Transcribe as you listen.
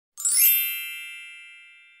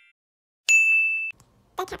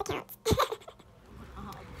the Cap Accounts.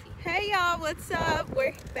 Hey y'all, what's up?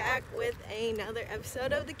 We're back with another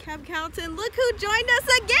episode of the Cap Accounts, and look who joined us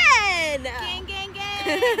again! Gang, gang,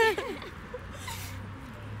 gang!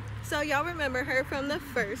 So y'all remember her from the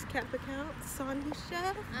first Cap Account,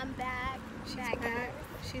 Sanisha? I'm back. She's back.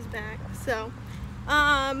 She's back. So,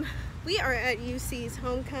 we are at UC's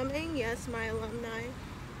homecoming. Yes, my alumni,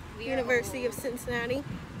 University of Cincinnati.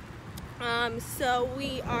 So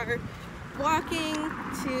we are walking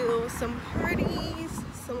to some parties,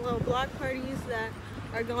 some little block parties that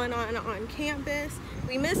are going on campus.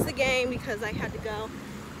 We missed the game because I had to go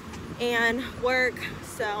and work.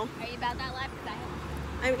 So Are you about that life?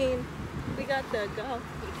 I mean, we got to go.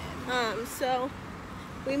 So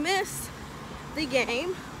we missed the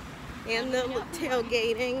game and the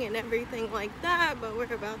tailgating and everything like that, but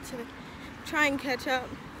we're about to try and catch up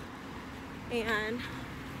and,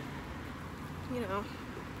 you know,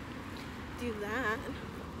 do that.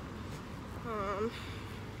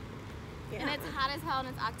 Yeah. And it's hot as hell and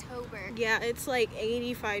it's October. Yeah, it's like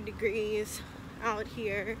 85 degrees out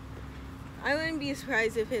here. I wouldn't be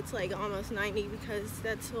surprised if it's like almost 90 because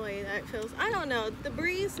that's the way that it feels. I don't know. The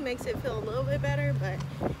breeze makes it feel a little bit better, but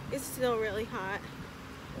it's still really hot.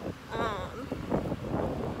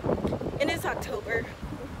 And it's October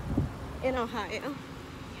in Ohio.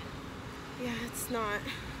 Yeah, it's not.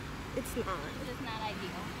 It's not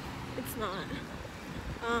ideal. It's not.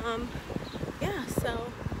 Yeah,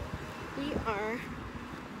 so we are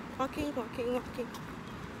walking.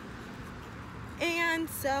 And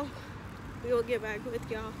so we will get back with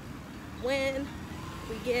y'all when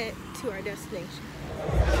we get to our destination.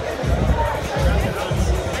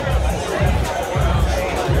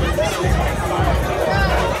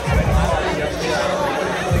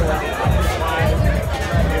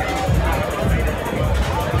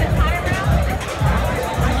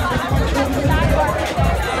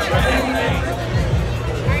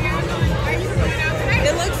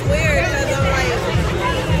 It looks weird because I'm like,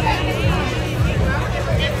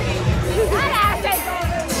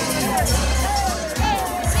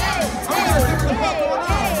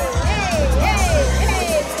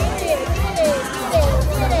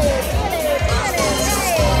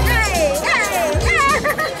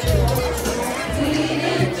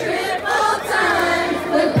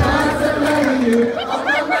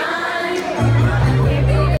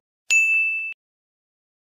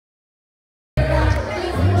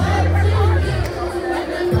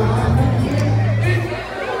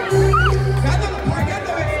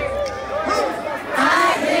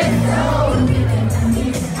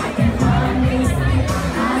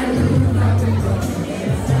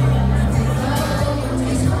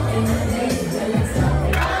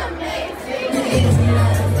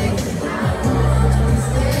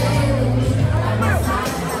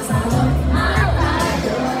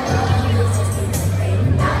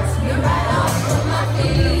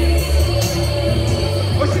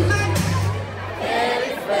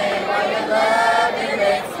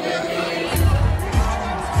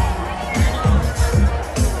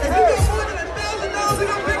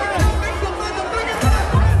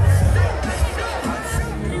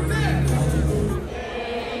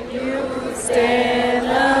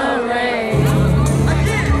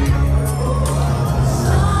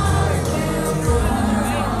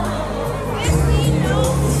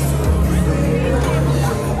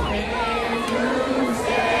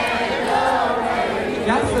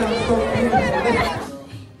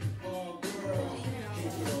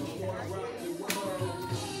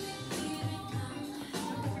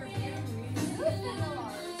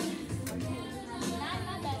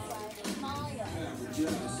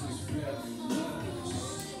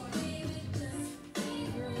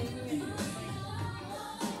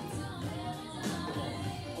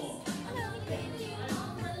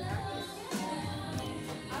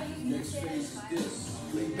 Next phase is this.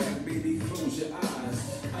 Lay back, baby, close your eyes.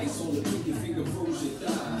 Ice on the pinky finger, froze your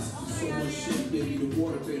thighs. So much shit, baby, the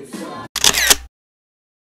waterbed fry.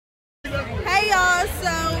 hey y'all,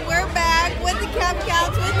 so we're back with the Cap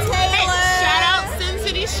Accounts with Taylor. Hey, shout out Sin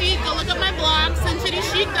City Chic. Go look up my blog,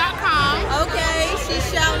 sincitychic.com. Okay, she's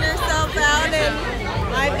shouting herself out in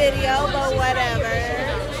my video, but whatever.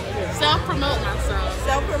 Self-promote myself.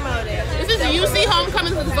 Self-promoted. This is UC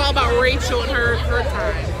Homecoming because it's all about Rachel and her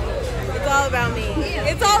time. It's all about me.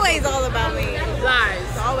 It's always all about me. Lies.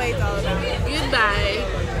 It's always all about me. Goodbye.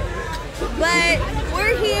 But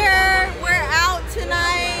we're here. We're out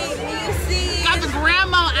tonight. You see. Got the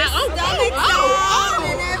grandma out.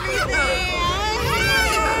 And everything.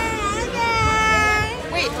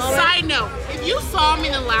 Wait, side note. If you saw me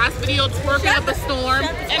in the last video twerking up a storm,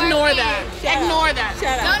 ignore that. Shut up. Ignore that.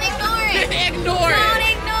 Shut up. Don't ignore it. Ignore it. Don't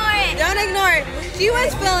ignore it. Don't ignore it. She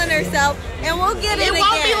was feeling herself, and we'll get it again. It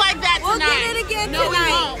won't be like that tonight. We'll get it again no, tonight.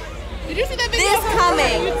 We won't. Did you see that video?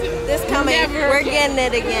 This coming. Never We're again. getting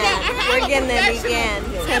it again. We're getting it again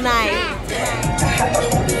tonight.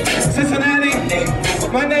 Cincinnati,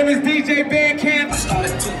 my name is DJ Bandcamp.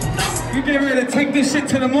 You get ready to take this shit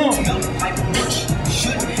to the moon.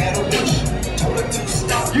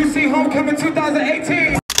 UC Homecoming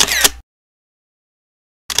 2018.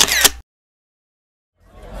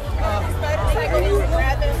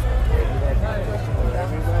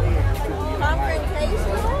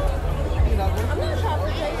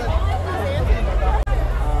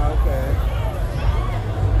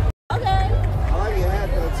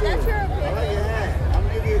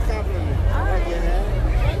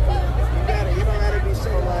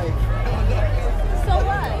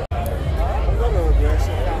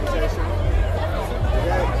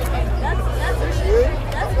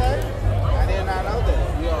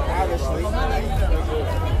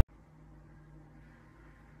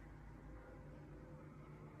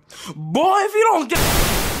 Boy, if you don't get